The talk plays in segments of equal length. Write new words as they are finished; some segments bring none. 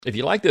If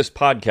you like this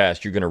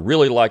podcast, you're going to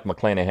really like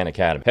McClanahan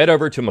Academy. Head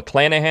over to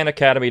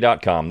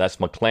McClanahanacademy.com. That's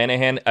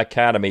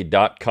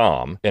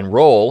McClanahanacademy.com.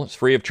 Enroll. It's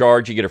free of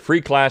charge. You get a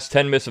free class,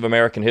 10 Myths of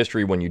American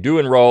History when you do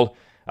enroll.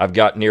 I've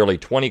got nearly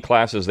 20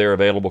 classes there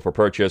available for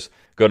purchase.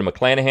 Go to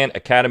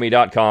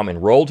McClanahanacademy.com,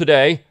 enroll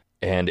today,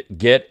 and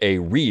get a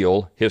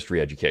real history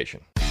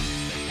education. The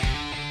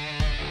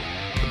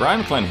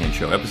Brian McClanahan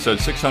Show, episode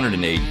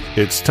 680.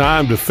 It's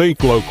time to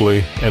think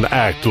locally and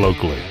act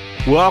locally.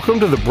 Welcome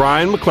to the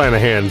Brian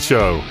McClanahan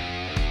Show.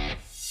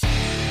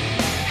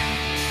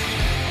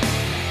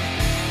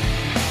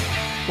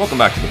 Welcome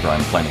back to the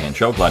Brian McClanahan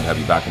Show. Glad to have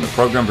you back in the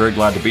program. Very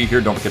glad to be here.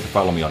 Don't forget to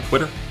follow me on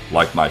Twitter,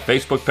 like my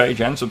Facebook page,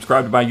 and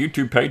subscribe to my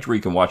YouTube page where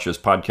you can watch this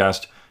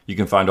podcast. You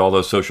can find all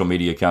those social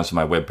media accounts on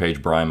my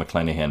webpage,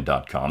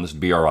 brianmcclanahan.com. This is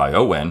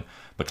B-R-I-O-N,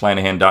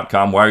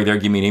 McClanahan.com. While you're there,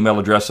 give me an email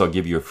address. I'll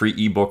give you a free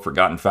ebook,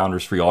 Forgotten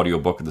Founders, free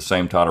audiobook of the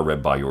same title,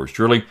 read by yours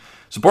truly.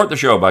 Support the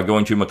show by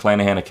going to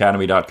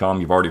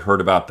McClanahanacademy.com. You've already heard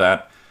about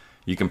that.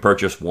 You can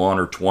purchase 1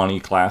 or 20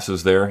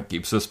 classes there. It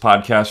keeps this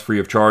podcast free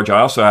of charge.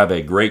 I also have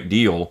a great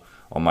deal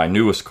on my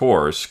newest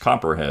course,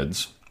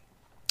 Copperheads.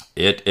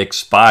 It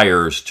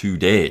expires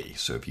today.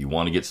 So if you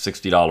want to get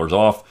 $60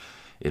 off,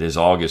 it is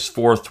August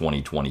 4th,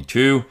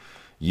 2022.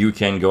 You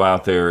can go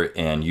out there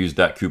and use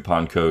that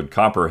coupon code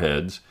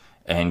Copperheads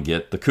and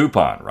get the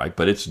coupon, right?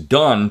 But it's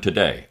done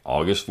today,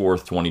 August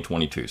 4th,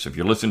 2022. So if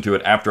you listen to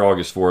it after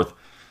August 4th,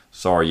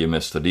 sorry you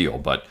missed the deal,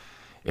 but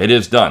it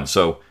is done.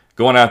 So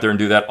go on out there and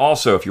do that.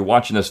 Also, if you're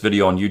watching this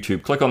video on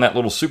YouTube, click on that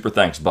little super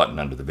thanks button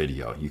under the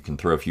video. You can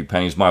throw a few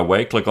pennies my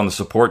way. Click on the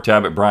support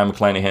tab at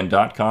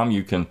brianmcclanahan.com.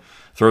 You can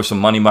throw some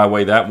money my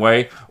way that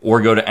way,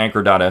 or go to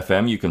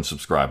anchor.fm. You can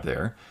subscribe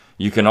there.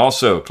 You can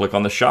also click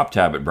on the shop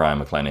tab at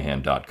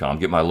brianmcclanahan.com.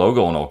 Get my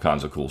logo and all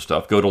kinds of cool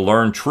stuff. Go to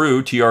Learn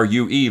True,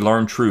 T-R-U-E,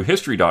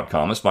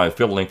 LearnTrueHistory.com. It's my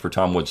affiliate link for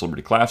Tom Wood's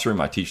Liberty Classroom.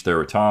 I teach there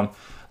with Tom.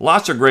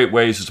 Lots of great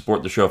ways to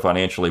support the show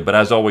financially. But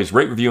as always,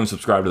 rate, review, and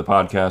subscribe to the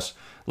podcast.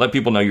 Let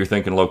people know you're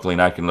thinking locally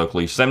and acting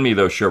locally. Send me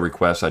those show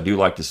requests. I do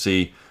like to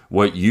see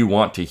what you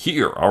want to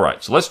hear. All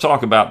right, so let's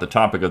talk about the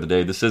topic of the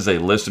day. This is a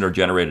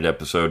listener-generated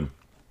episode.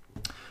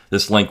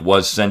 This link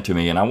was sent to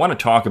me, and I want to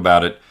talk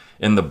about it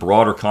in the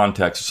broader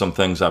context of some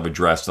things I've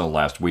addressed in the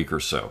last week or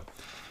so.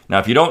 Now,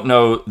 if you don't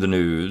know the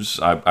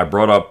news, I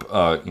brought up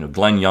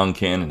Glenn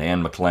Youngkin and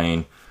Ann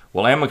McLean.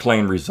 Well, Ann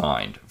McLean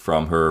resigned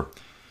from her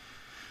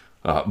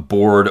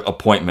board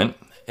appointment,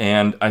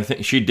 and I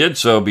think she did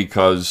so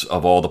because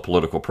of all the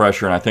political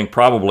pressure. And I think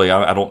probably,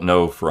 I don't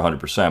know for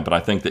 100%, but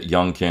I think that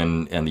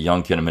Youngkin and the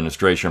Youngkin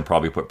administration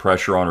probably put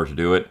pressure on her to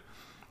do it.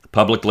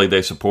 Publicly,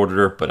 they supported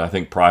her, but I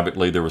think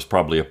privately there was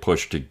probably a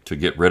push to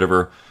get rid of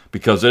her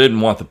because they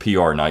didn't want the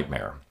PR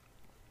nightmare.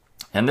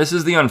 And this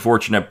is the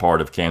unfortunate part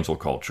of cancel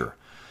culture,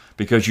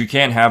 because you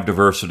can't have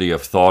diversity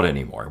of thought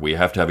anymore. We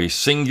have to have a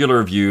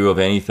singular view of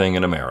anything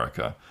in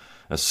America,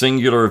 a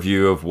singular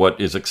view of what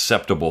is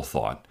acceptable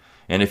thought.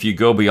 And if you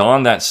go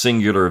beyond that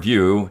singular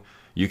view,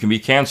 you can be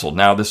canceled.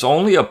 Now, this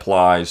only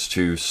applies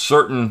to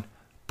certain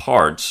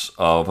parts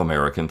of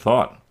American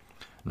thought.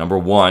 Number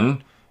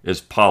one is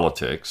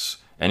politics.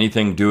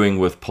 Anything doing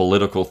with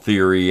political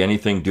theory,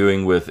 anything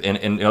doing with,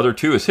 and the other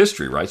two is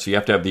history, right? So you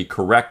have to have the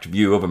correct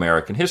view of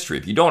American history.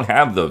 If you don't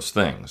have those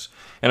things,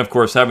 and of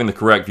course having the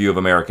correct view of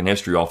American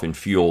history often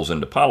fuels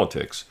into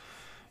politics,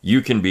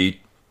 you can be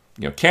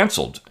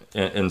canceled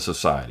in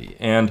society.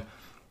 And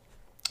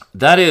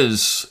that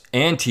is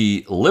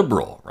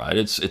anti-liberal, right?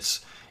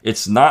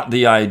 It's not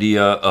the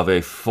idea of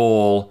a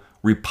full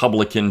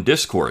Republican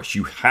discourse.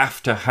 You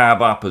have to have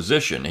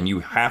opposition, and you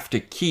have to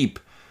keep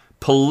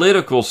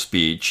political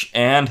speech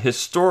and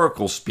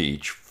historical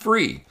speech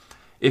free.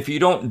 If you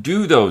don't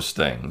do those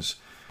things,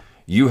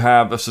 you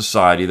have a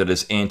society that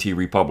is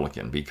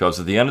anti-Republican, because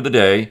at the end of the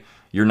day,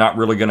 you're not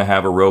really going to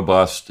have a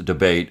robust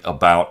debate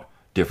about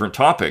different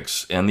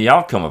topics and the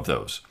outcome of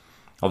those.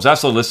 I was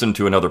asked to listen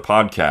to another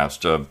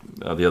podcast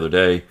the other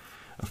day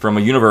from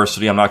a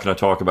university. I'm not going to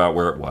talk about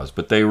where it was,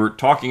 but they were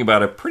talking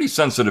about a pretty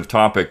sensitive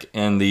topic,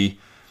 and the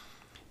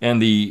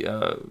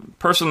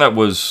person that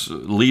was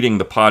leading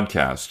the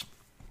podcast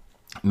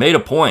made a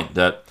point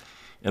that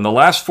in the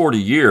last 40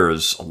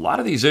 years, a lot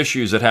of these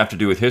issues that have to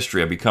do with history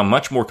have become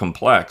much more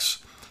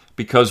complex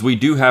because we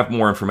do have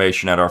more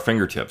information at our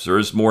fingertips. There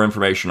is more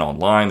information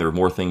online. There are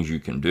more things you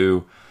can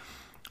do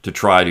to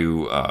try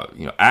to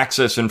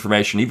access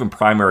information, even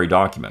primary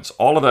documents.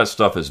 All of that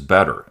stuff is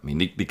better. I mean,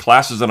 the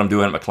classes that I'm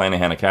doing at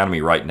McClanahan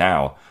Academy right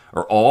now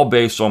are all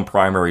based on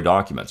primary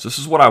documents. This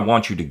is what I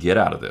want you to get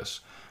out of this.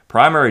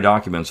 Primary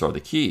documents are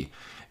the key.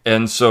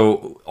 And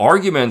so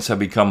arguments have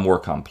become more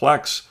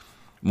complex,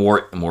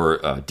 more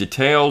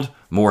detailed,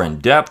 more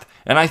in-depth,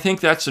 and I think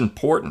that's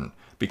important,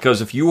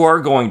 because if you are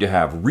going to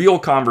have real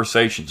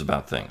conversations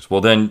about things,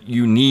 well, then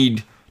you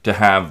need to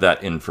have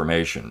that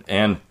information.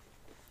 And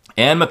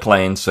Ann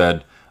McLean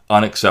said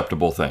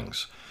unacceptable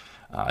things,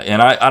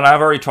 and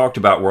I've already talked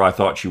about where I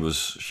thought she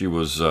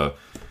was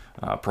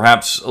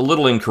perhaps a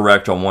little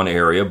incorrect on one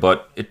area,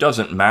 but it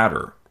doesn't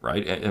matter.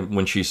 right? And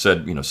when she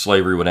said,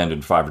 slavery would end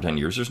in 5 or 10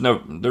 years, there's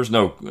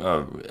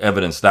no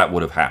evidence that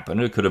would have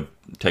happened. It could have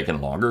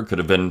taken longer. It could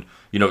have been,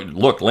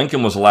 look,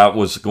 Lincoln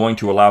was going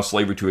to allow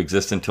slavery to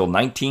exist until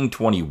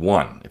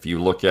 1921. If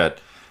you look at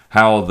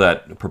how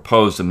that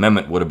proposed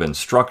amendment would have been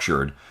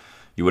structured,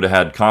 you would have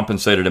had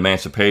compensated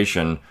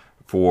emancipation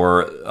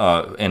for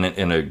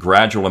in a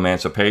gradual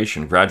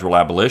emancipation, gradual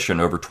abolition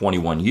over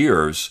 21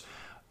 years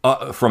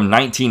from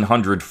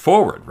 1900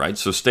 forward, right?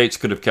 So states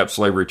could have kept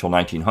slavery till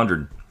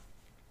 1900.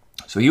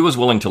 So he was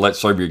willing to let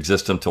slavery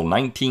exist until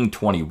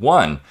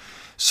 1921.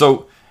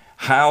 So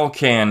how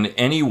can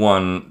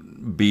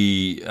anyone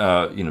be,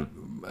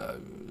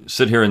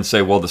 sit here and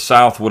say, well, the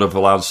South would have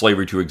allowed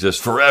slavery to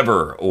exist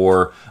forever,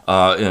 or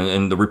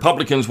and the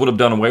Republicans would have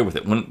done away with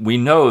it, when we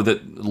know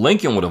that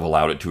Lincoln would have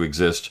allowed it to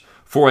exist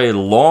for a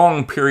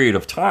long period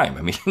of time?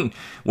 I mean,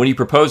 when he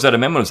proposed that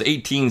amendment, it was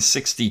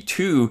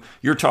 1862.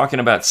 You're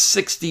talking about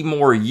 60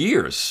 more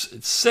years,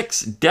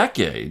 6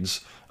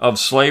 decades of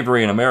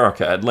slavery in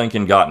America had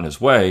Lincoln gotten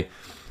his way.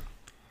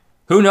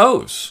 Who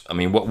knows? I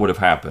mean, what would have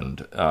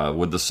happened?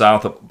 Would the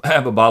South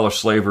have abolished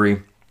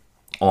slavery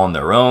on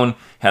their own?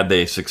 Had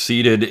they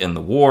succeeded in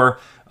the war?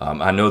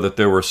 I know that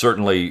there were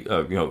certainly,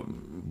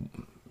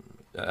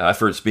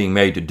 efforts being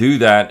made to do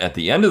that at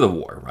the end of the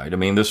war, right? I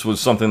mean, this was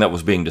something that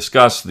was being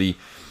discussed. The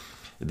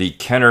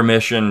Kenner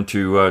mission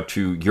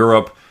to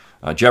Europe.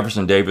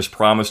 Jefferson Davis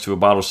promised to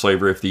abolish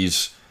slavery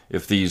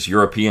if these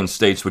European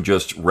states would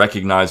just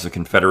recognize the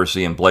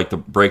Confederacy and break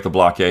the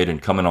blockade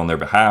and come in on their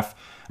behalf.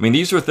 I mean,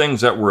 these are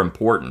things that were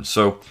important.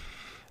 So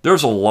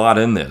there's a lot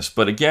in this.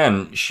 But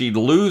again, she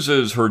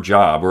loses her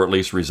job, or at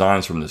least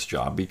resigns from this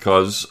job,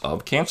 because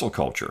of cancel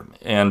culture.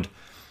 And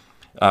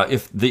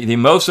if the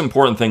most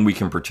important thing we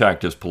can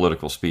protect is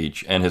political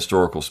speech and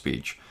historical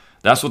speech.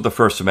 That's what the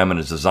First Amendment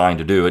is designed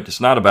to do.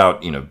 It's not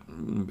about,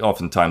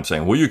 oftentimes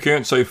saying, well, you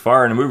can't say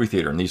fire in a movie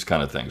theater and these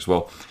kind of things.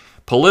 Well,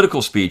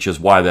 political speech is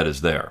why that is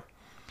there.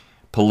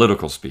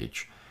 Political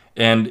speech.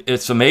 And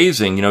it's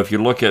amazing, if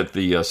you look at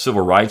the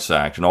Civil Rights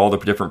Act and all the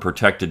different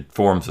protected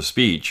forms of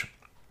speech,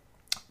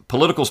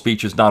 political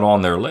speech is not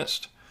on their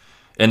list.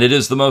 And it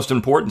is the most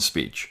important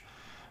speech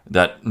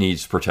that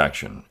needs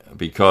protection,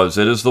 because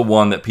it is the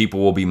one that people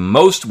will be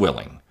most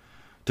willing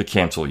to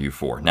cancel you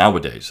for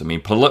nowadays. I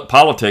mean,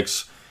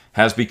 politics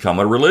has become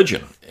a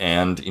religion.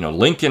 And,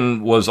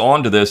 Lincoln was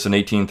on to this in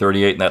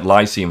 1838 in that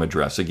Lyceum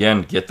address.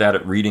 Again, get that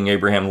at Reading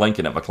Abraham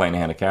Lincoln at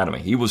McClanahan Academy.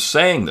 He was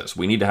saying this.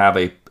 We need to have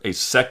a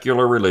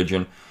secular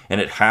religion, and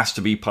it has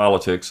to be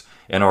politics,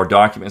 and our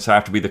documents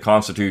have to be the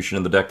Constitution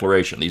and the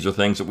Declaration. These are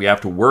things that we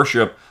have to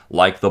worship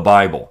like the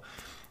Bible.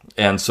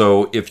 And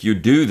so if you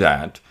do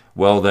that,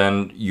 well,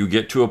 then you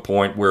get to a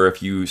point where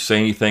if you say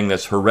anything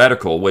that's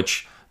heretical,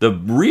 which the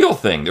real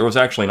thing, there was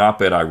actually an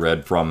op-ed I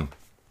read from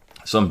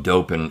some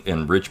dope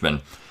in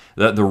Richmond,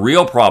 that the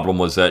real problem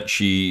was that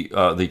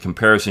the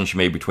comparison she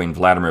made between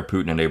Vladimir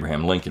Putin and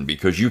Abraham Lincoln,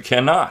 because you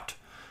cannot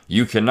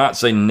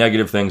say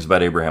negative things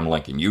about Abraham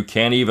Lincoln. You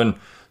can't even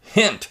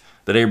hint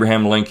that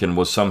Abraham Lincoln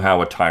was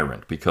somehow a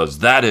tyrant, because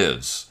that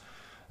is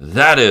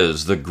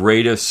the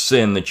greatest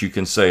sin that you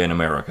can say in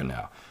America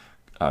now.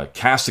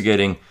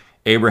 Castigating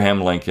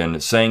Abraham Lincoln,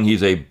 saying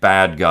he's a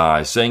bad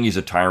guy, saying he's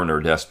a tyrant or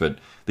a despot.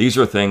 These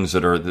are things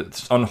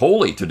it's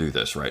unholy to do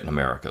this right in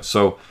America.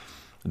 So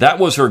that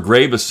was her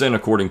gravest sin,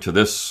 according to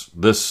this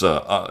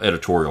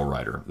editorial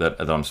writer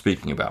that I'm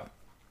speaking about.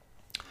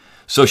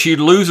 So she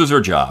loses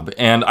her job,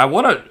 and I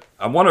want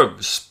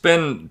to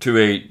spin to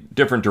a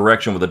different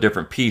direction with a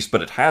different piece,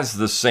 but it has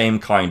the same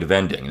kind of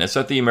ending, and it's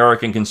at the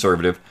American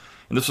Conservative,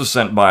 and this was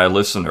sent by a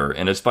listener,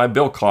 and it's by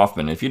Bill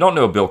Kaufman. If you don't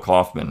know Bill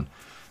Kaufman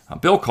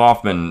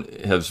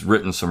has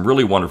written some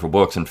really wonderful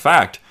books. In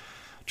fact,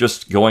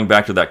 just going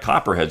back to that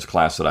Copperheads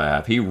class that I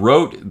have, he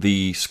wrote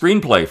the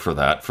screenplay for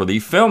the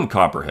film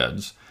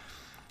Copperheads,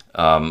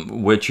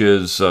 which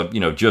is,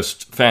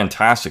 just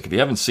fantastic. If you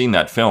haven't seen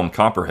that film,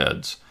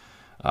 Copperheads,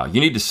 you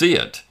need to see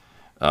it.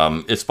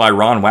 It's by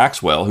Ron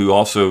Waxwell, who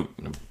also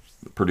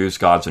produced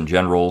Gods and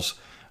Generals.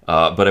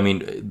 But I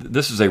mean,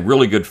 this is a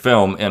really good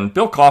film. And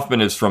Bill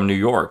Kaufman is from New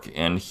York,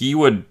 and he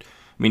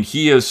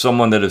is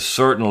someone that is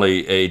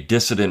certainly a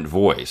dissident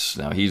voice.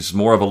 Now, he's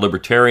more of a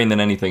libertarian than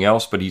anything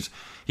else, but he's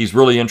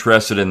really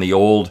interested in the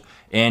old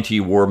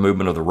anti-war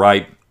movement of the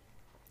right.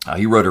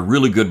 He wrote a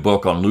really good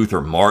book on Luther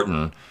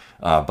Martin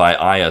by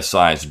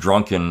ISI's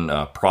Drunken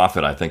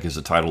Prophet, I think is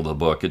the title of the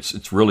book.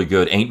 It's really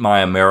good. Ain't My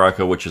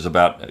America, which is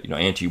about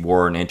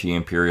anti-war and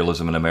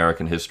anti-imperialism in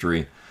American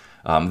history.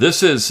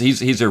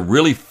 He's a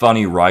really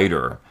funny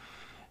writer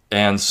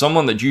and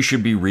someone that you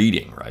should be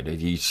reading. Right?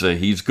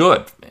 He's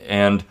good,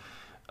 and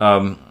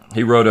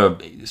he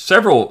wrote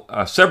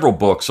several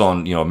books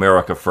on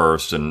America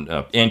First and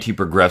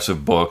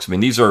anti-progressive books. I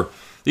mean, these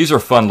are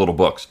fun little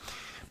books.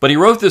 But he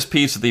wrote this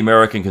piece at the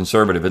American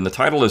Conservative, and the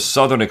title is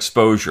Southern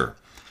Exposure.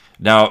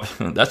 Now,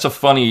 that's a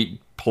funny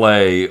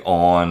play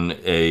on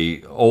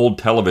a old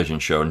television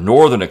show,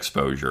 Northern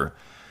Exposure.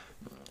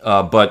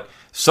 But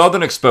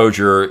Southern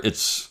Exposure,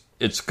 it's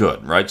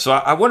good, right? So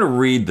I want to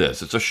read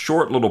this. It's a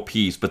short little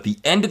piece, but the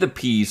end of the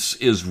piece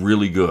is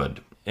really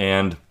good.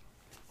 And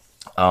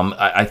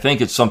I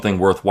think it's something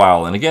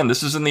worthwhile. And again,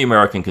 this is in the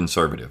American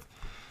Conservative.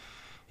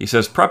 He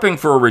says, prepping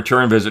for a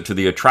return visit to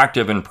the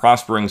attractive and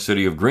prospering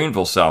city of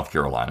Greenville, South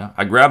Carolina,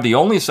 I grabbed the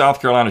only South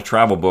Carolina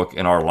travel book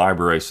in our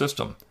library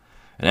system.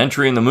 An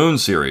entry in the Moon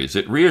series,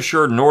 it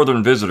reassured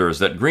northern visitors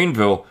that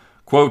Greenville,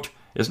 quote,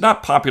 is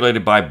not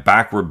populated by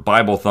backward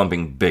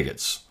Bible-thumping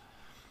bigots.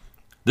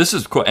 This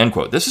is, end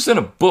quote. This is in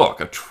a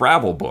book, a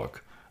travel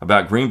book,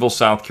 about Greenville,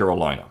 South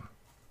Carolina.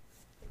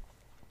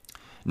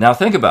 Now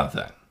think about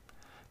that.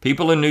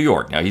 People in New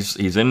York. Now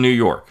he's in New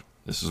York.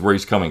 This is where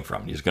he's coming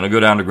from. He's going to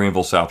go down to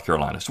Greenville, South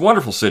Carolina. It's a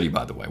wonderful city,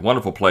 by the way.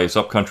 Wonderful place.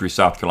 Upcountry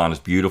South Carolina is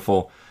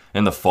beautiful.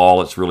 In the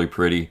fall, it's really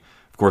pretty.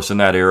 Of course, in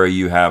that area,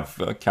 you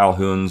have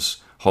Calhoun's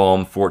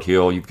home, Fort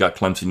Hill. You've got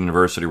Clemson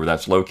University where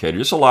that's located.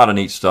 Just a lot of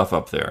neat stuff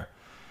up there.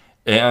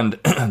 And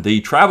the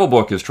travel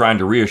book is trying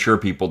to reassure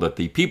people that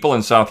the people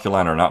in South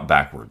Carolina are not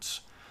backwards.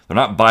 They're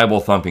not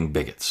Bible-thumping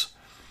bigots.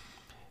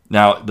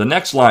 Now, the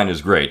next line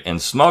is great. And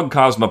smug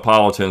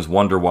cosmopolitans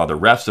wonder why the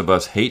rest of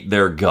us hate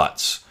their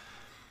guts.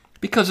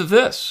 Because of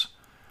this,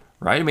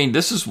 right? I mean,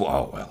 this is,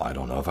 well, I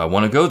don't know if I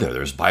want to go there.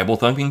 There's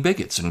Bible-thumping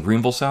bigots in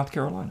Greenville, South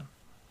Carolina.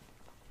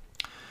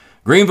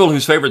 Greenville,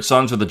 whose favorite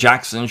sons are the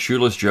Jacksons,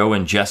 Shoeless Joe,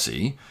 and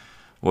Jesse,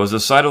 was the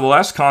site of the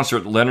last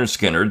concert Leonard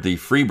Skinner, the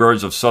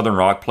Freebirds of Southern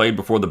Rock, played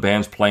before the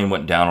band's plane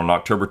went down on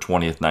October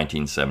 20th,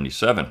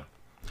 1977.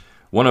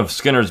 One of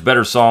Skinner's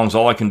better songs,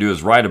 All I Can Do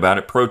Is Write About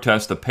It,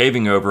 protests the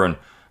paving over and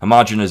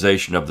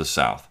homogenization of the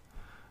South.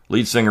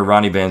 Lead singer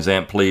Ronnie Van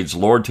Zant pleads,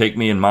 Lord, take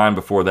me in mind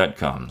before that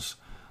comes.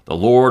 The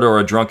Lord or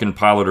a drunken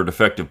pilot or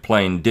defective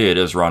plane did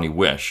as Ronnie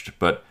wished,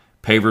 but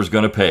paver's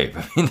going to pave.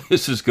 I mean,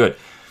 this is good.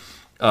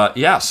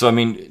 So, I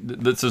mean,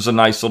 this is a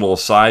nice little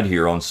aside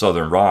here on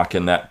Southern Rock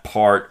and that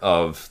part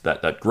of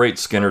that great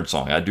Skinner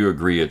song. I do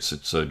agree it's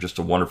just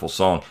a wonderful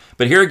song.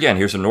 But here again,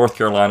 here's a a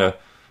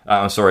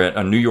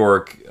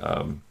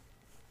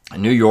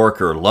New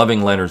Yorker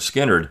loving Leonard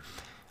Skinner.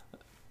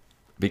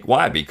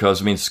 Why?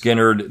 Because, I mean,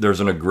 Skinner,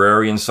 there's an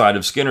agrarian side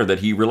of Skinner that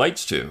he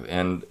relates to.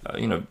 And,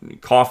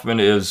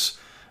 Kaufman is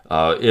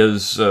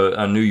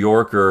a New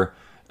Yorker,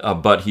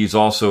 but he's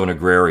also an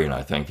agrarian,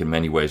 I think, in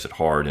many ways at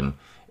heart. And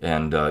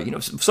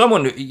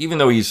someone, even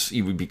though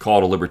he would be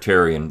called a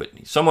libertarian, but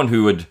someone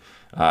who would,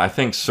 I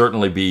think,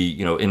 certainly be,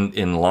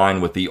 in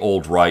line with the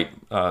old right,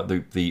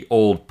 the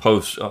old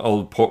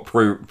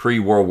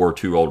pre-World War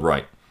II old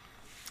right.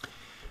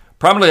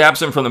 Prominently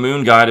absent from the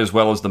Moon Guide, as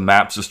well as the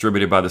maps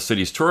distributed by the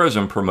city's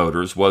tourism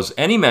promoters, was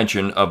any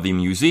mention of the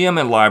Museum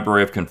and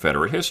Library of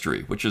Confederate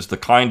History, which is the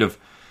kind of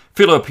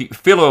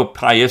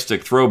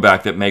philopieistic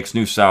throwback that makes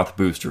New South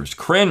boosters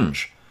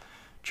cringe.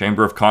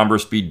 Chamber of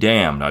Commerce be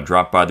damned. I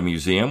dropped by the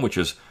museum, which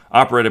is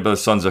operated by the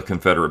Sons of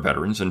Confederate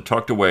Veterans, and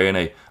tucked away in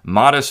a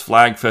modest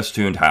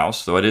flag-festooned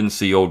house, though I didn't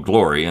see Old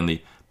Glory, in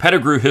the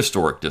Pettigrew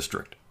Historic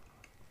District.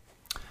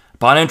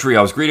 Upon entry,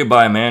 I was greeted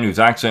by a man whose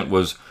accent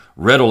was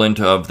redolent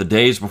of the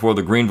days before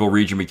the Greenville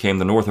region became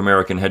the North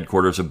American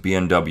headquarters of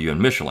BMW and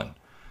Michelin.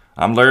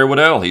 I'm Larry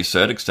Waddell, he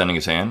said, extending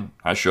his hand.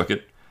 I shook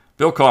it.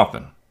 Bill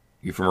Kaufman.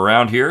 You from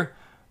around here?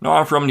 No,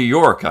 I'm from New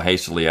York, I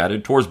hastily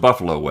added, towards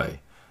Buffalo way.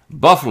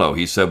 Buffalo,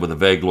 he said with a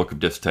vague look of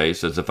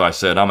distaste, as if I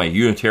said, I'm a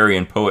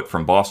Unitarian poet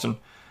from Boston.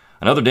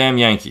 Another damn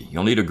Yankee.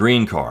 You'll need a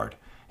green card.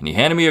 And he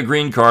handed me a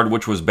green card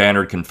which was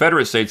bannered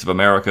Confederate States of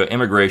America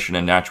Immigration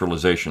and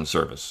Naturalization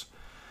Service.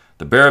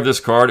 The bearer of this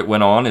card, it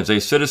went on, is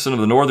a citizen of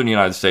the northern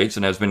United States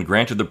and has been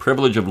granted the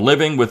privilege of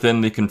living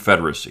within the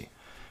Confederacy.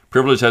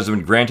 Privilege has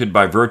been granted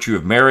by virtue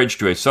of marriage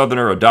to a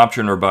Southerner,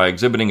 adoption, or by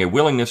exhibiting a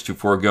willingness to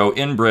forego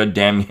inbred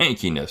damn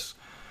Yankiness.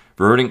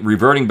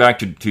 Reverting back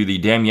to the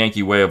damn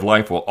Yankee way of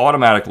life will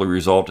automatically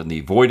result in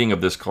the voiding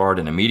of this card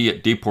and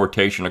immediate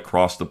deportation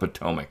across the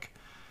Potomac.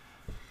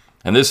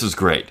 And this is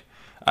great.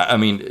 I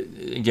mean,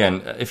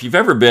 again, if you've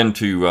ever been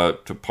to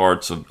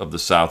parts of the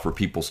South where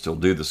people still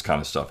do this kind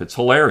of stuff, it's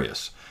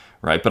hilarious.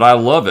 Right, but I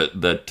love it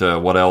that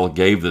Waddell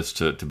gave this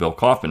to Bill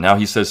Kaufman. Now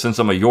he says, since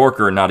I'm a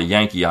Yorker and not a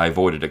Yankee, I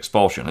avoided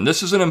expulsion. And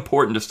this is an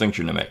important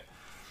distinction to make.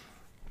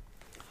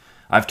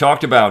 I've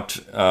talked about,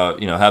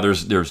 how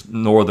there's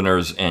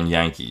Northerners and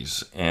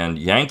Yankees. And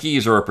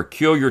Yankees are a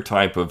peculiar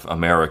type of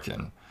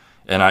American.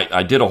 And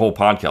I did a whole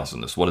podcast on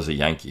this. What is a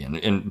Yankee?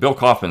 And Bill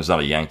Kaufman's not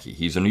a Yankee.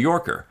 He's a New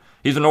Yorker.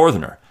 He's a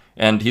Northerner.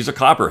 And he's a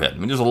Copperhead. I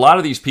mean, there's a lot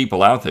of these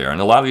people out there.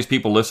 And a lot of these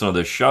people listen to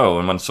this show.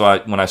 And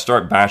when I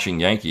start bashing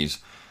Yankees,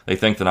 they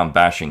think that I'm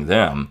bashing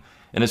them,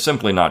 and it's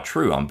simply not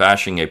true. I'm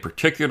bashing a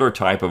particular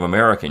type of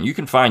American. You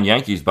can find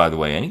Yankees, by the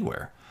way,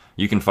 anywhere.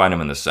 You can find them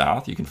in the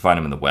South. You can find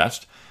them in the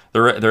West.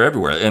 They're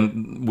everywhere,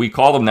 and we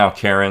call them now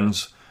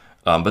Karens,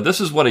 but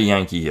this is what a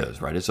Yankee is,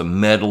 right? It's a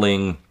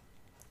meddling,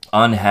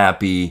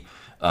 unhappy,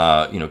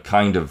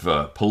 kind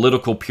of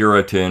political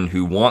Puritan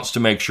who wants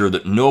to make sure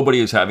that nobody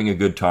is having a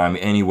good time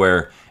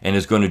anywhere and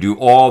is going to do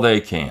all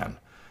they can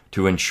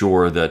to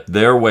ensure that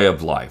their way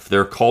of life,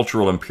 their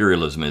cultural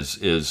imperialism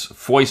is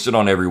foisted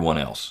on everyone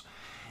else.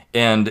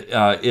 And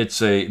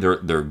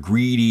they're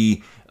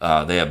greedy,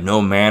 they have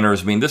no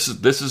manners. I mean, this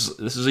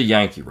is a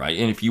Yankee, right?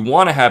 And if you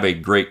want to have a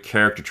great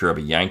caricature of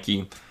a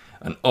Yankee,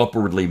 an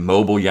upwardly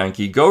mobile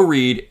Yankee, go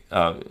read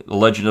The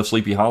Legend of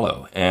Sleepy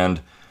Hollow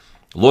and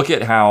look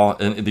at how,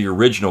 in the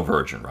original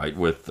version, right,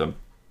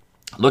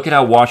 look at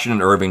how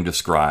Washington Irving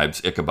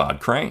describes Ichabod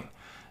Crane.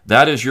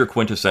 That is your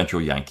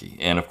quintessential Yankee.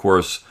 And of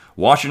course,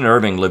 Washington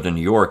Irving lived in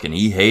New York and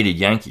he hated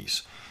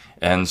Yankees.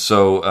 And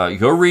so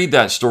go read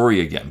that story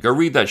again. Go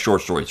read that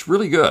short story. It's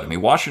really good. I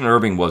mean, Washington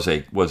Irving was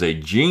a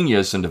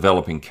genius in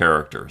developing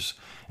characters.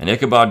 And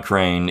Ichabod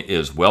Crane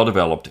is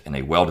well-developed and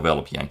a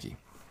well-developed Yankee.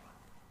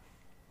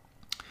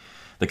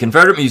 The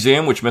Confederate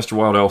Museum, which Mr.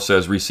 Waddell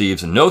says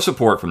receives no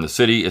support from the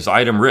city, is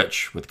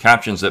item-rich, with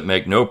captions that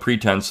make no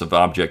pretense of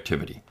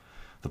objectivity.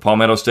 The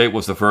Palmetto State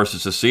was the first to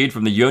secede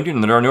from the Union,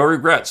 and there are no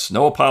regrets,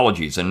 no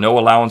apologies, and no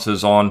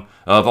allowances on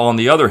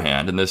the other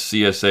hand, in this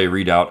CSA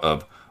readout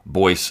of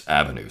Boyce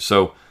Avenue.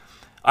 So,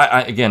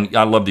 I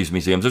love these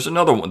museums. There's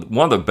another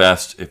one of the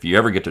best, if you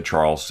ever get to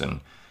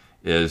Charleston,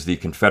 is the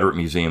Confederate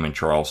Museum in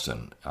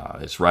Charleston.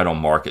 It's right on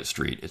Market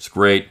Street. It's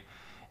great,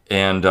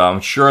 and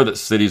I'm sure that the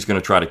city's going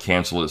to try to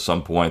cancel it at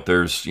some point.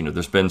 There's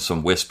been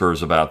some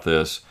whispers about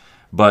this,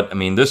 but I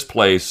mean, this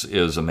place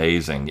is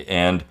amazing,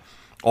 and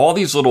all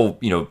these little,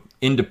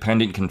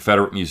 independent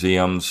Confederate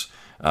museums.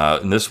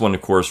 And this one,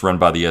 of course, run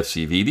by the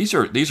SCV.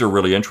 These are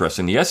really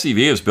interesting. The SCV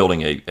is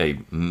building a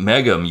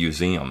mega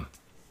museum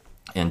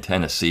in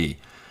Tennessee,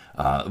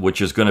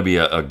 which is going to be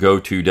a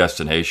go-to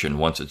destination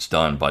once it's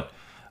done. But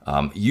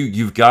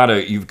you've got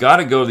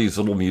to go to these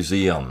little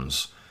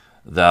museums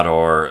that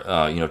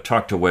are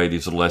tucked away.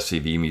 These little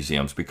SCV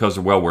museums, because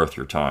they're well worth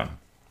your time.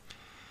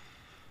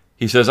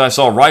 He says, I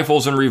saw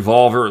rifles and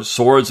revolvers,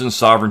 swords and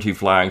sovereignty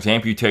flags,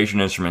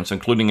 amputation instruments,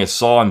 including a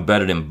saw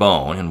embedded in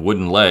bone and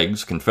wooden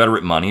legs,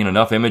 Confederate money, and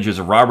enough images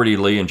of Robert E.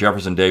 Lee and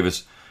Jefferson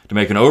Davis to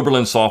make an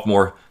Oberlin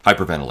sophomore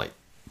hyperventilate.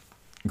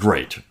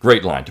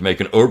 Great line, to make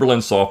an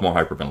Oberlin sophomore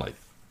hyperventilate.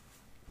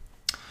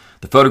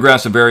 The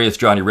photographs of various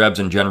Johnny Rebs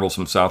and generals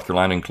from South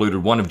Carolina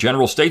included one of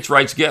General States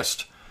Rights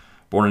Gist.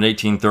 Born in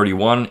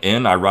 1831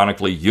 in,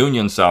 ironically,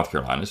 Union, South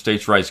Carolina,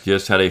 States Rights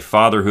Gist had a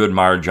father who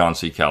admired John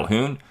C.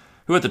 Calhoun,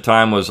 who at the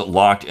time was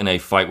locked in a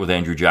fight with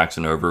Andrew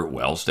Jackson over,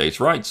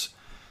 states' rights.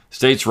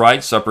 States'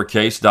 rights,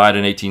 uppercase, died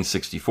in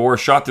 1864,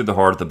 shot through the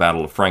heart at the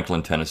Battle of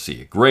Franklin,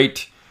 Tennessee. A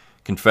great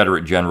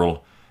Confederate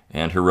general,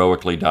 and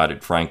heroically died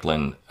at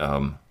Franklin.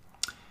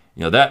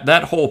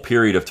 That whole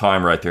period of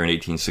time right there in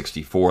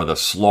 1864, the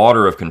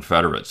slaughter of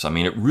Confederates. I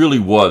mean, it really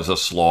was a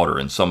slaughter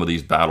in some of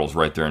these battles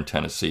right there in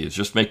Tennessee. It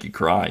just make you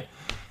cry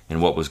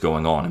in what was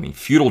going on. I mean,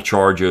 futile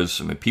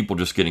charges. I mean, people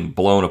just getting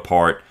blown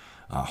apart.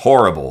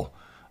 Horrible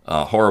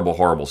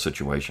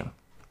situation.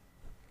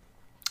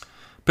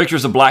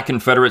 Pictures of black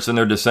Confederates and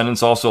their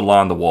descendants also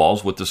line the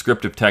walls, with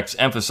descriptive text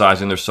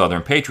emphasizing their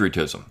Southern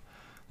patriotism.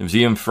 The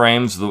museum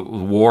frames the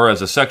war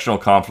as a sectional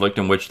conflict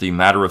in which the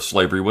matter of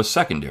slavery was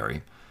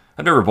secondary.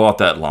 I've never bought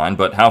that line,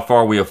 but how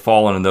far we have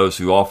fallen in those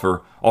who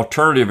offer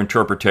alternative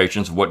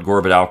interpretations of what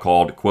Gore Vidal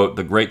called, quote,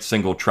 the great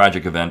single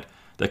tragic event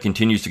that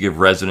continues to give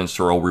residence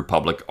to our old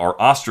republic are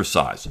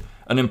ostracized.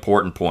 An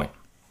important point.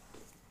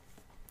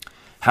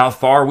 How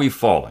far we've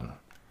fallen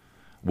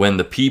when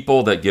the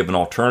people that give an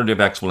alternative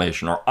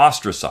explanation are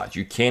ostracized.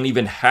 You can't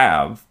even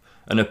have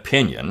an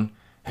opinion,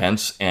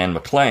 hence Anne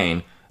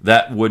McLean,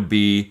 that would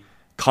be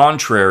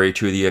contrary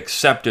to the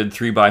accepted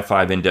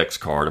 3x5 index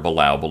card of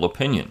allowable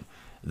opinion.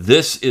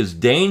 This is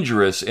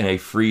dangerous in a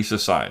free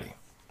society.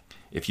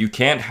 If you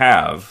can't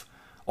have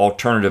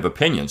alternative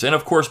opinions, and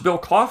of course Bill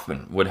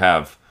Kaufman would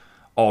have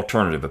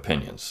alternative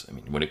opinions. I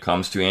mean, when it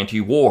comes to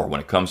anti-war,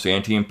 when it comes to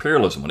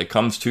anti-imperialism, when it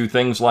comes to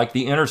things like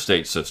the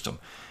interstate system,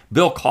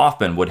 Bill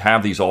Kaufman would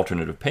have these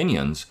alternate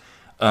opinions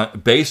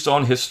based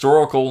on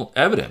historical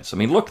evidence. I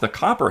mean, look, the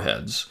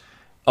Copperheads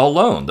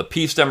alone, the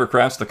Peace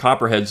Democrats, the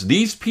Copperheads,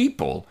 these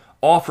people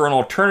offer an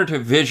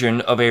alternative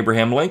vision of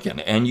Abraham Lincoln.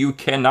 And you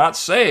cannot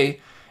say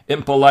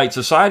in polite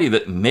society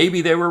that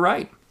maybe they were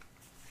right.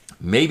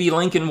 Maybe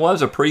Lincoln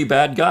was a pretty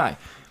bad guy.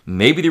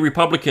 Maybe the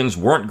Republicans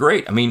weren't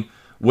great. I mean,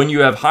 when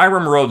you have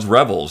Hiram Rhodes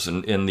Revels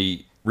in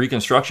the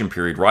Reconstruction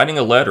period writing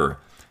a letter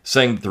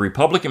saying that the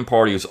Republican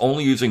Party is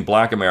only using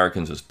black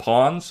Americans as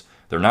pawns,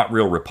 they're not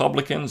real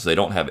Republicans, they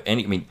don't have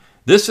any... I mean,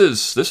 this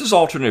is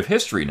alternative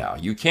history now.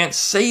 You can't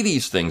say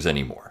these things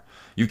anymore.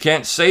 You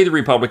can't say the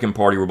Republican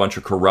Party were a bunch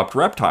of corrupt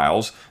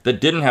reptiles that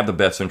didn't have the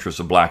best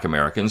interests of black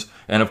Americans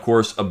and, of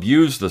course,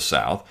 abused the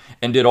South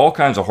and did all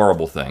kinds of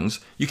horrible things.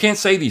 You can't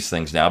say these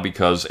things now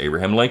because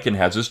Abraham Lincoln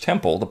has his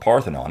temple, the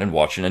Parthenon, in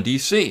Washington,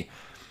 D.C.,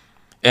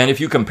 and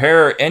if you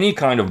compare any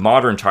kind of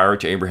modern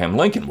tyrant to Abraham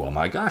Lincoln, well,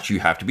 my gosh,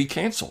 you have to be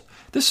canceled.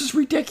 This is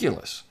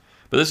ridiculous.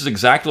 But this is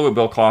exactly what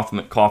Bill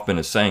Kaufman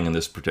is saying in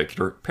this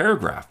particular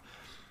paragraph.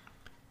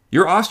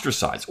 You're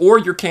ostracized or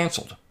you're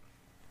canceled.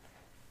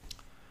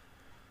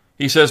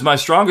 He says, my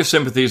strongest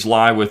sympathies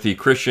lie with the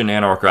Christian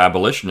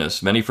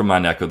anarcho-abolitionists, many from my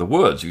neck of the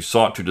woods, who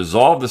sought to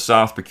dissolve the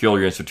South's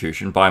peculiar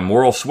institution by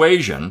moral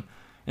suasion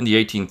in the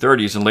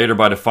 1830s and later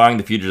by defying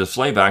the Fugitive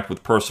Slave Act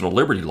with personal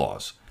liberty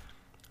laws.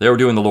 They were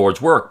doing the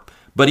Lord's work,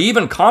 but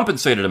even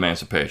compensated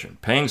emancipation,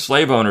 paying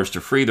slave owners to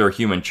free their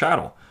human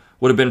chattel,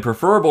 would have been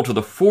preferable to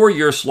the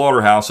 4-year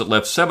slaughterhouse that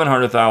left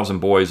 700,000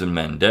 boys and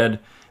men dead,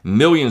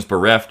 millions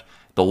bereft,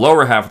 the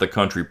lower half of the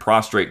country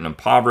prostrate and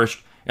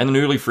impoverished, and the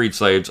newly freed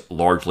slaves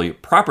largely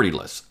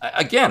propertyless.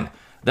 Again,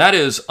 that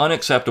is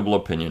unacceptable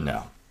opinion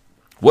now.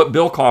 What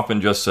Bill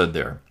Kaufman just said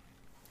there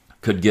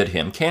could get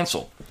him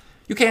canceled.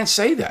 You can't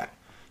say that.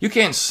 You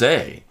can't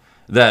say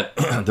that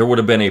there would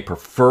have been a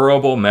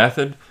preferable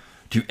method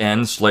to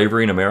end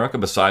slavery in America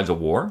besides a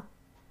war.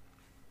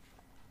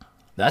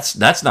 That's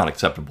not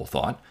acceptable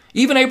thought.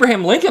 Even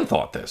Abraham Lincoln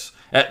thought this.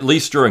 At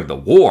least during the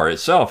war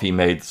itself,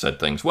 he said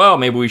things, well,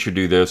 maybe we should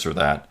do this or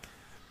that.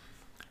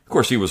 Of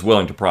course, he was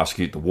willing to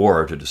prosecute the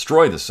war to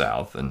destroy the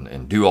South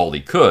and do all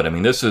he could. I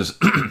mean, this is,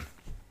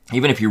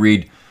 even if you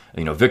read,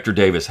 Victor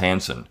Davis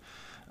Hanson,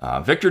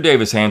 in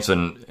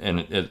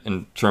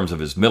terms of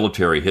his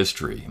military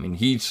history, I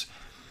mean,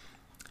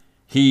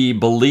 he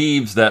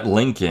believes that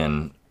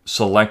Lincoln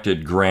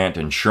selected Grant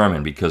and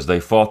Sherman because they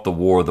fought the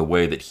war the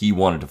way that he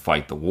wanted to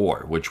fight the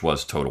war, which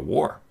was total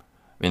war.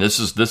 I mean, this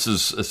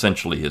is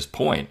essentially his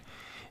point.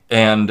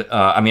 And,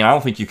 I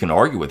don't think you can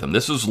argue with him.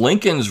 This is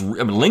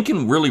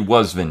Lincoln really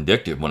was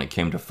vindictive when it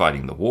came to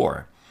fighting the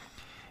war.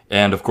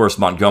 And, of course,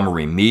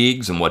 Montgomery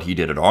Meigs and what he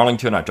did at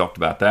Arlington, I talked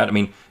about that. I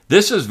mean,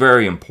 this is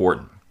very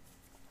important.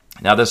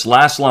 Now, this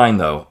last line,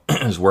 though,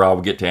 is where I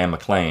will get to Anne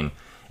McLean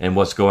and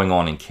what's going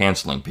on in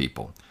canceling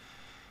people.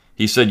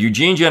 He said,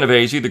 Eugene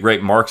Genovese, the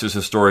great Marxist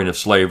historian of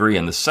slavery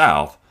in the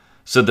South,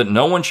 said that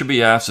no one should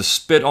be asked to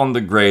spit on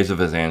the graves of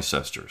his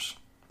ancestors.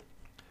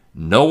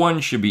 No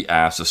one should be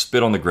asked to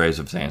spit on the graves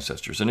of his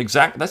ancestors. And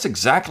that's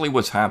exactly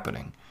what's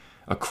happening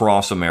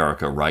across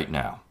America right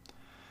now.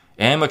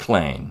 Anne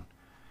McLean,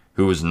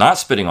 who was not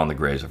spitting on the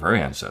graves of her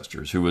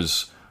ancestors, who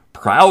was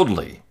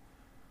proudly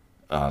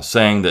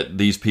saying that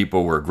these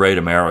people were great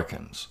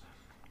Americans,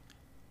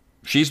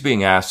 she's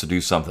being asked to do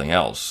something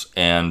else.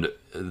 And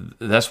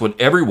that's what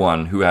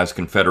everyone who has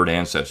Confederate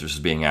ancestors is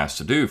being asked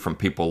to do, from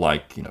people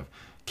like,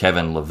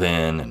 Kevin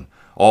Levin and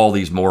all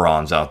these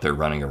morons out there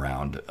running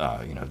around,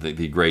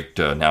 the great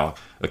now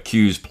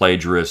accused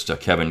plagiarist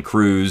Kevin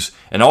Cruz,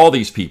 and all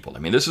these people. I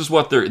mean, this is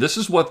what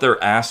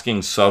they're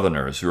asking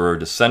Southerners who are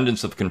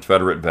descendants of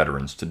Confederate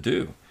veterans to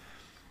do.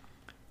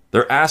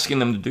 They're asking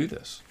them to do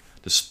this,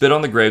 to spit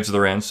on the graves of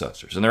their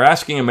ancestors, and they're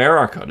asking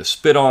America to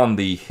spit on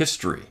the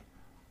history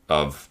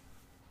of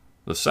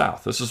the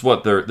South. This is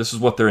what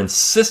they're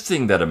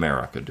insisting that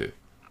America do.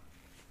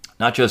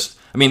 Not just,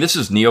 this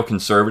is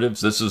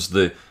neoconservatives.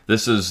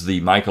 This is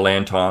the Michael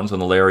Antons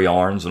and the Larry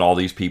Arns and all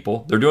these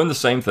people. They're doing the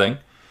same thing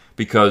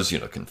because,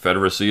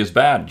 Confederacy is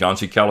bad. John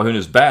C. Calhoun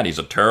is bad. He's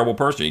a terrible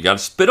person. You got to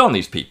spit on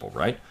these people,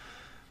 right?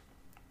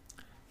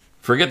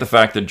 Forget the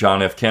fact that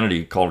John F.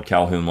 Kennedy called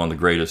Calhoun one of the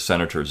greatest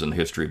senators in the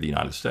history of the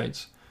United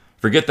States.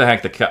 Forget the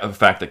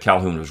fact that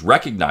Calhoun was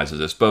recognized as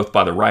this both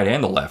by the right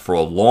and the left for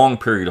a long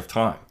period of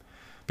time,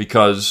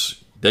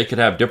 because they could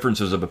have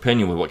differences of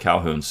opinion with what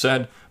Calhoun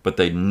said, but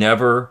they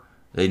never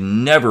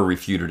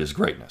refuted his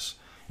greatness.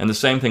 And the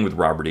same thing with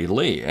Robert E.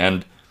 Lee.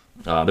 And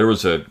there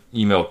was an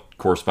email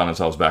correspondence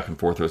I was back and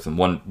forth with, and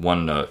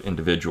one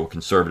individual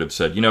conservative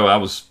said, I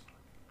was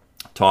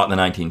taught in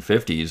the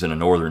 1950s in a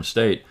northern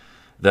state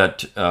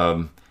that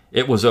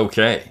it was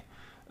okay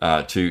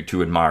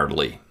to admire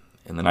Lee.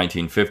 In the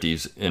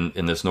 1950s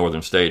in this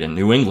northern state, in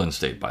New England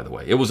state, by the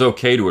way, it was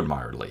okay to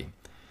admire Lee.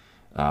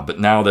 But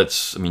now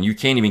you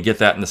can't even get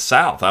that in the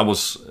South. I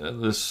was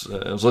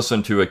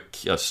listening to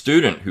a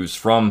student who's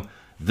from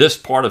this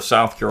part of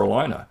South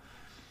Carolina.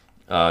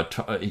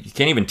 You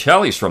can't even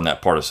tell he's from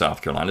that part of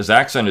South Carolina. His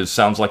accent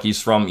sounds like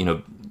he's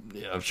from,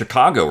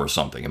 Chicago or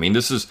something.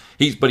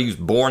 But he was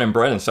born and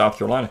bred in South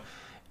Carolina.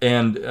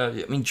 And,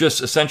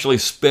 just essentially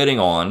spitting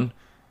on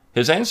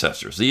his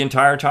ancestors the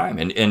entire time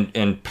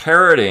and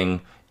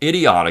parroting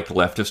idiotic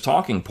leftist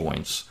talking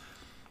points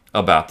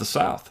about the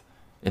South.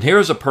 And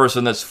here's a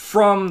person that's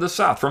from the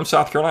South, from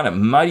South Carolina,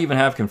 might even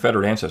have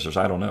Confederate ancestors.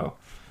 I don't know.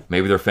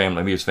 Maybe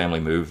his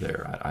family moved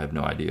there. I have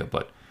no idea.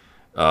 But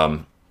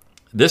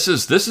this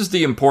is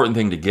the important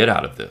thing to get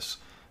out of this.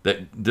 That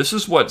this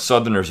is what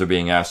Southerners are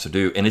being asked to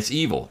do, and it's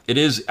evil. It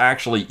is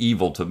actually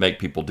evil to make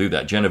people do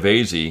that.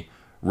 Genovese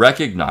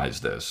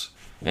recognized this,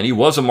 and he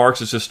was a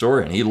Marxist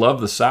historian. He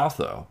loved the South,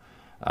 though.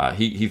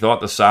 He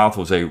thought the South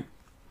was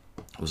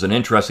an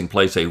interesting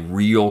place, a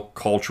real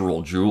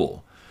cultural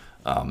jewel.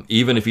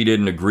 Even if he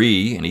didn't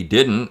agree, and he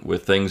didn't,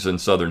 with things in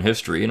Southern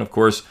history. And of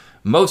course,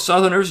 most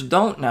Southerners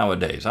don't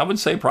nowadays. I would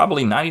say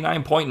probably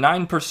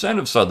 99.9%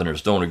 of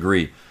Southerners don't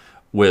agree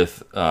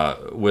with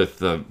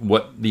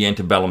what the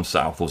antebellum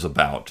South was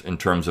about in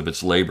terms of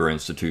its labor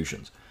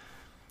institutions.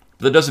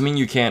 But that doesn't mean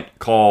you can't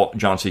call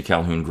John C.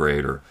 Calhoun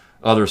great or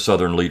other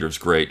Southern leaders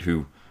great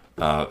who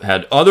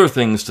had other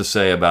things to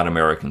say about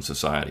American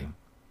society.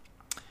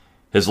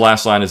 His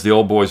last line is, the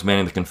old boys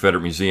manning the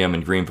Confederate Museum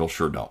in Greenville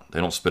sure don't. They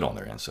don't spit on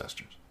their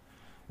ancestors.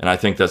 And I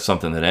think that's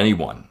something that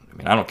anyone,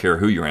 I don't care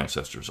who your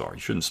ancestors are, you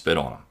shouldn't spit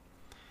on them.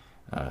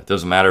 It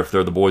doesn't matter if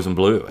they're the boys in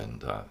blue,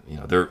 and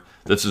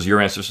this is your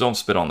ancestors. Don't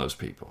spit on those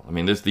people.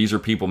 These are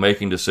people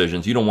making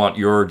decisions. You don't want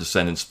your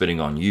descendants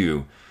spitting on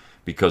you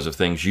because of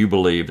things you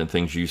believed and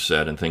things you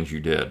said and things you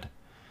did.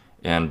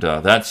 And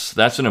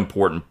that's an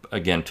important,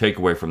 again,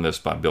 takeaway from this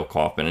by Bill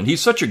Kaufman. And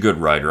he's such a good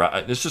writer.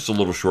 It's just a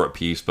little short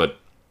piece, but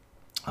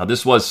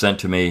this was sent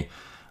to me.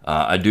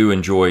 I do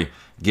enjoy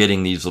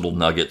getting these little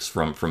nuggets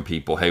from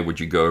people. Hey, would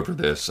you go over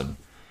this? And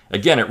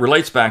again, it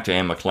relates back to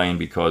Anne McClain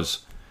because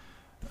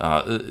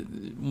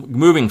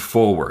moving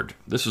forward,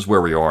 this is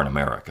where we are in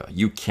America.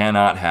 You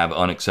cannot have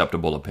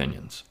unacceptable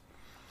opinions.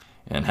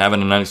 And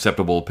having an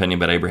unacceptable opinion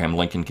about Abraham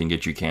Lincoln can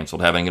get you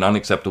canceled. Having an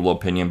unacceptable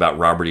opinion about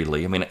Robert E.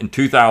 Lee. I mean, in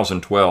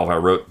 2012, I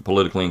wrote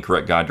Politically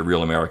Incorrect Guide to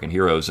Real American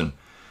Heroes, and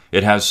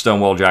it has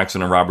Stonewall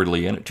Jackson and Robert E.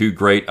 Lee in it, two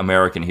great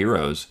American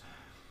heroes.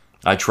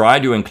 I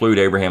tried to include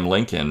Abraham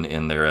Lincoln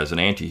in there as an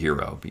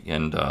anti-hero,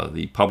 and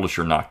the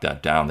publisher knocked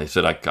that down. They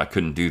said I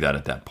couldn't do that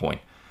at that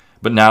point.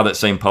 But now that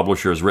same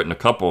publisher has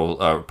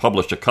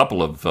published a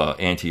couple of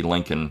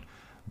anti-Lincoln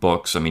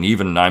books. I mean,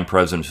 even 9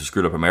 Presidents Who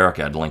Screwed Up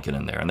America had Lincoln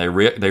in there, and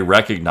they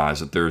recognize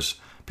that there's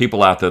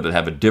people out there that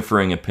have a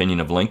differing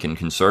opinion of Lincoln,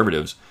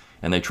 conservatives,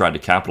 and they tried to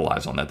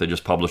capitalize on that. They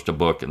just published a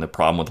book, and The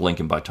Problem with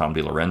Lincoln by Tom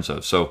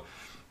DiLorenzo. So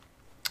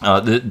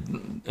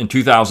in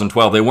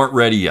 2012, they weren't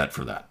ready yet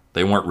for that.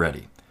 They weren't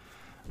ready,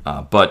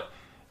 but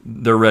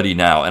they're ready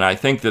now, and I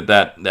think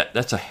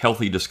that's a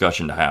healthy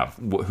discussion to have.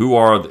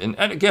 And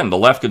again, the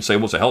left could say,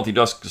 well, it's a healthy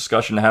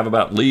discussion to have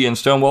about Lee and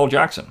Stonewall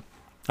Jackson.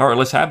 All right,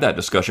 let's have that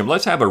discussion, but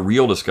let's have a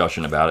real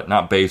discussion about it,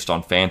 not based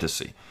on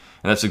fantasy.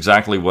 And that's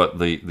exactly what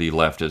the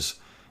left is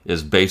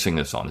basing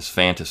this on, is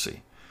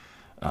fantasy.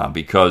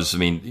 Because, I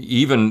mean,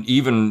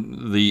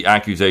 even the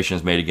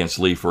accusations made against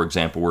Lee, for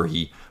example, where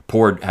he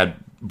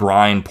had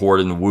brine poured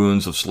in the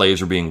wounds of slaves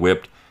who were being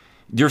whipped,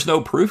 there's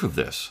no proof of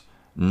this.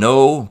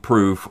 No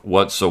proof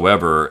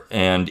whatsoever.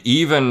 And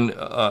even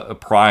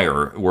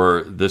Pryor,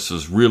 where this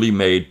is really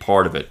made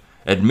part of it,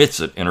 admits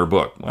it in her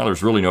book. Well,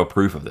 there's really no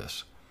proof of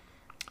this.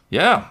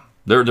 Yeah,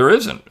 there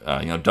isn't.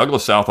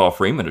 Douglas Southall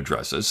Freeman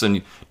addresses,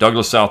 and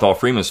Douglas Southall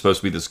Freeman is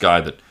supposed to be this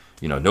guy that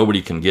nobody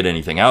can get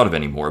anything out of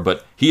anymore.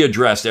 But he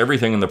addressed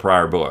everything in the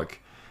Pryor book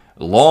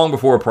long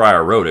before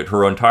Pryor wrote it.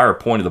 Her entire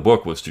point of the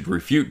book was to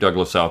refute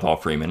Douglas Southall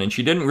Freeman, and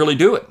she didn't really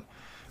do it,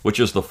 which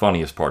is the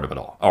funniest part of it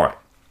all. All right,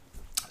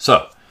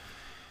 so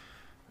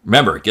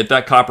remember, get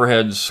that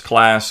Copperheads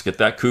class, get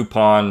that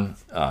coupon.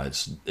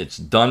 It's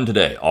done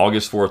today,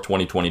 August 4th,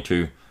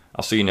 2022.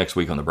 I'll see you next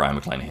week on the Brian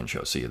McClanahan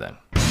Show. See you then.